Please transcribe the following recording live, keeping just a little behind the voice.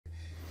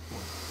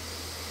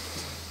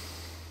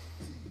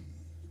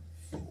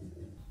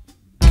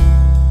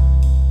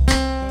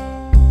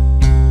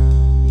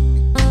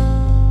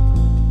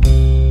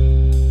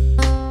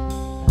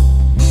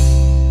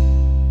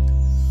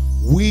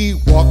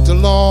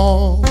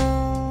call.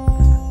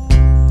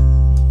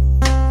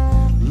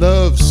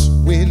 Love's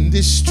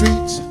windy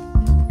streets,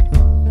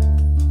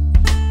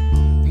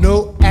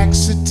 no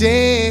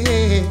accident.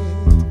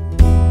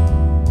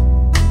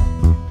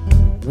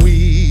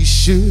 We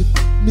should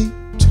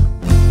meet.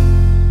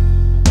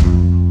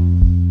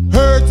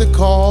 Heard the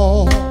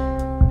call.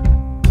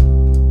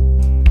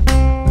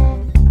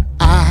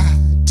 I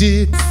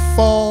did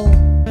fall.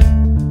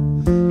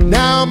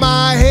 Now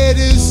my head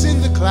is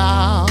in the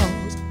clouds.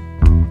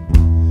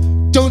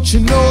 Don't you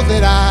know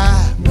that I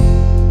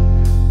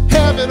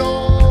have it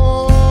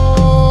all?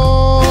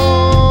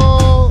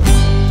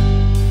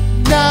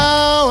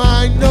 Now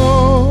I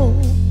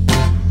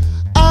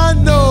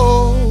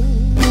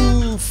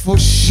know for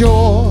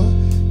sure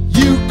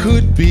you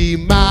could be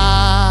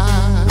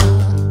mine.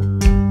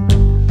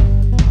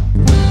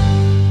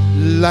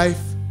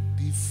 Life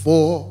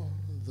before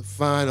the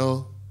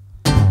final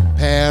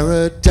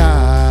paradise.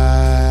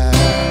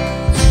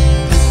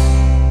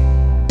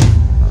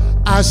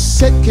 I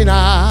said, can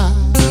I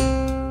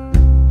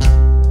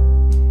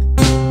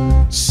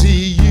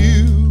see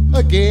you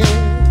again?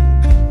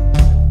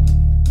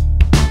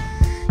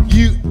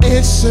 You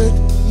answered,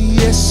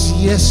 yes,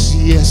 yes,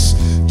 yes.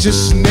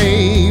 Just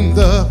name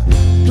the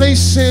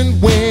place and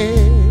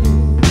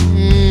when.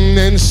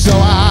 And so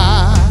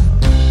I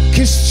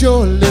kissed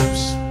your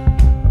lips,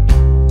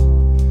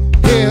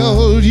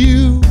 held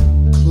you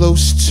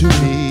close to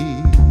me.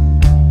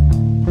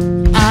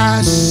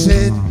 I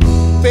said,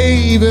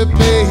 baby,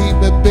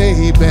 baby,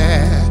 baby,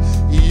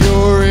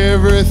 you're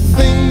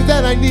everything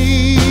that I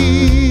need.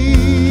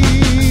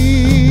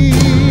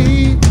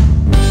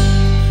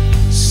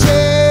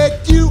 Said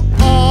you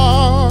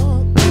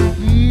are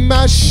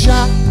my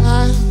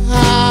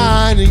shining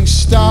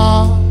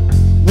star.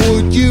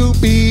 Would you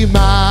be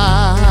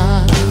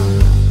mine?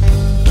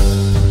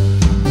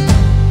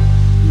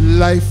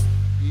 Life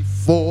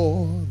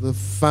before the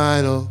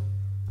final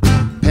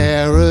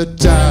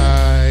paradise.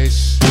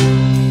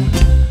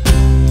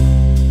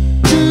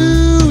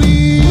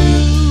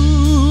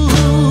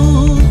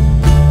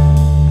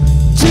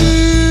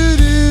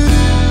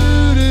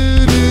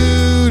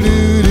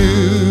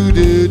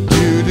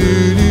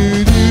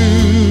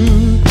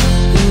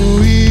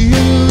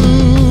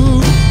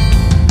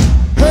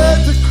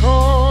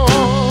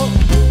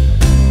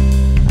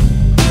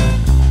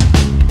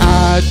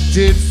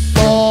 Did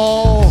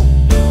fall.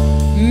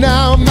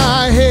 Now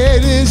my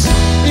head is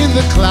in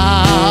the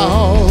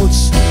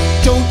clouds.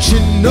 Don't you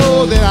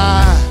know that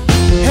I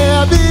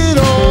have it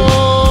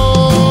all?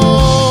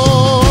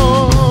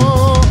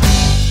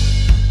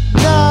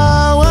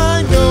 Now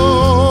I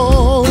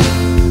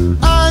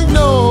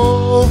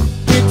know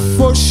it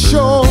for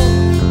sure.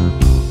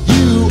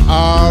 You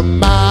are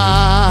mine.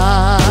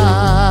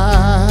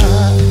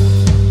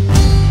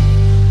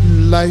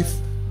 Life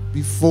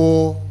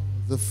before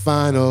the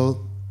final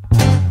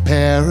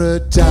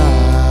paradise.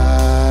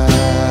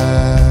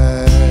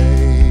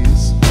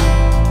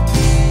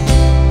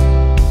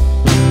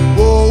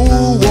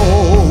 Whoa,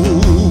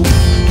 whoa.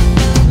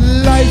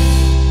 Life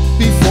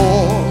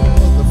before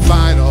the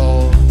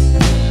final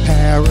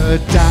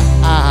paradise.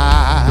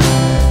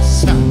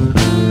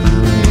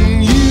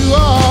 You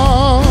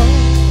are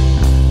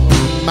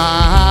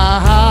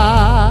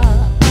my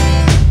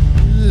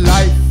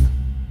life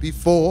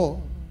before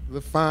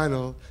the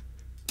final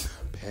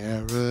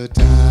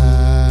paradise.